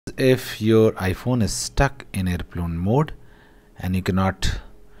if your iPhone is stuck in airplane mode and you cannot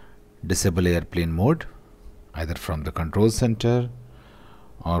disable airplane mode either from the control center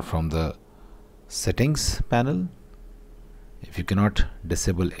or from the settings panel. If you cannot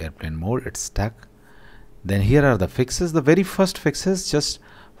disable airplane mode, it's stuck, then here are the fixes. The very first fix is just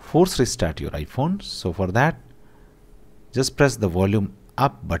force restart your iPhone. So for that, just press the volume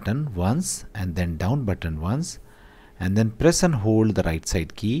up button once and then down button once, and then press and hold the right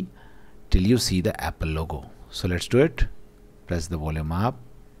side key till you see the Apple logo. So let's do it. Press the volume up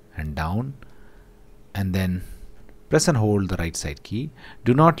and down and then press and hold the right side key.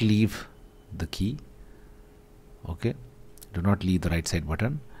 Do not leave the key. Okay, do not leave the right side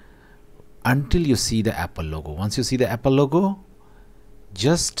button until you see the Apple logo. Once you see the Apple logo,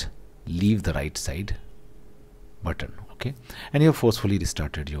 just leave the right side button. Okay, and you have forcefully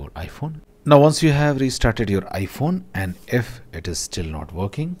restarted your iPhone. Now once you have restarted your iPhone and if it is still not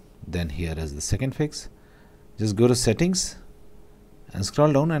working, then here is the second fix. Just go to settings and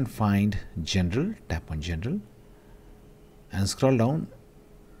scroll down and find general. Tap on general and scroll down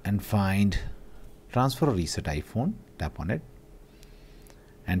and find transfer or reset iPhone. Tap on it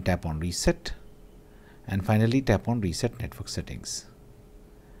and tap on reset, and finally tap on reset network settings.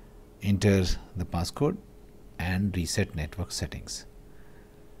 Enter the passcode and reset network settings.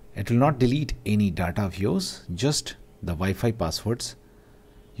 It will not delete any data of yours, just the Wi-Fi passwords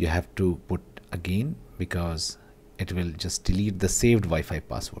you have to put again, because it will just delete the saved Wi-Fi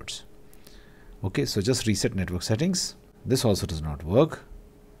passwords. Okay, so just reset network settings. This also does not work.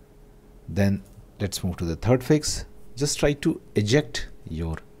 Then let's move to the third fix. Just try to eject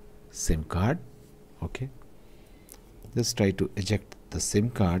your SIM card. Okay, just try to eject the SIM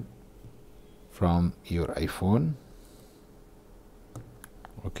card from your iPhone.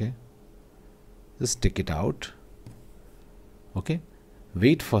 Okay, just take it out. Okay,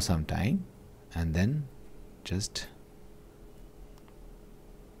 wait for some time and then just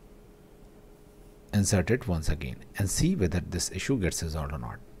insert it once again and see whether this issue gets resolved or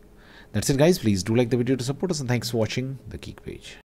not. That's it guys. Please do like the video to support us, and thanks for watching the Geek Page.